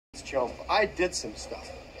kids, chump. I did some stuff.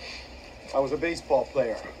 I was a baseball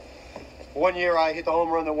player. One year I hit the home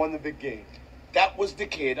run that won the big game. That was the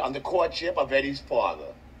kid on the courtship of Eddie's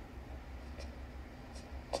father.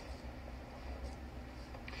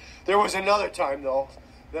 There was another time, though,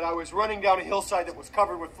 that I was running down a hillside that was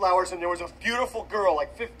covered with flowers, and there was a beautiful girl,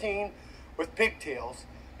 like 15, with pigtails,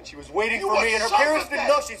 and she was waiting for me, and her parents didn't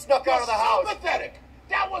know she snuck out of the house. So pathetic.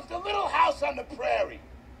 That was the little house on the prairie.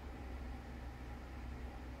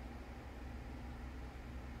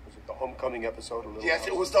 Was it the homecoming episode of Little House? Yes,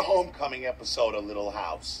 it was the homecoming episode of Little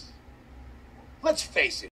House. Let's face it.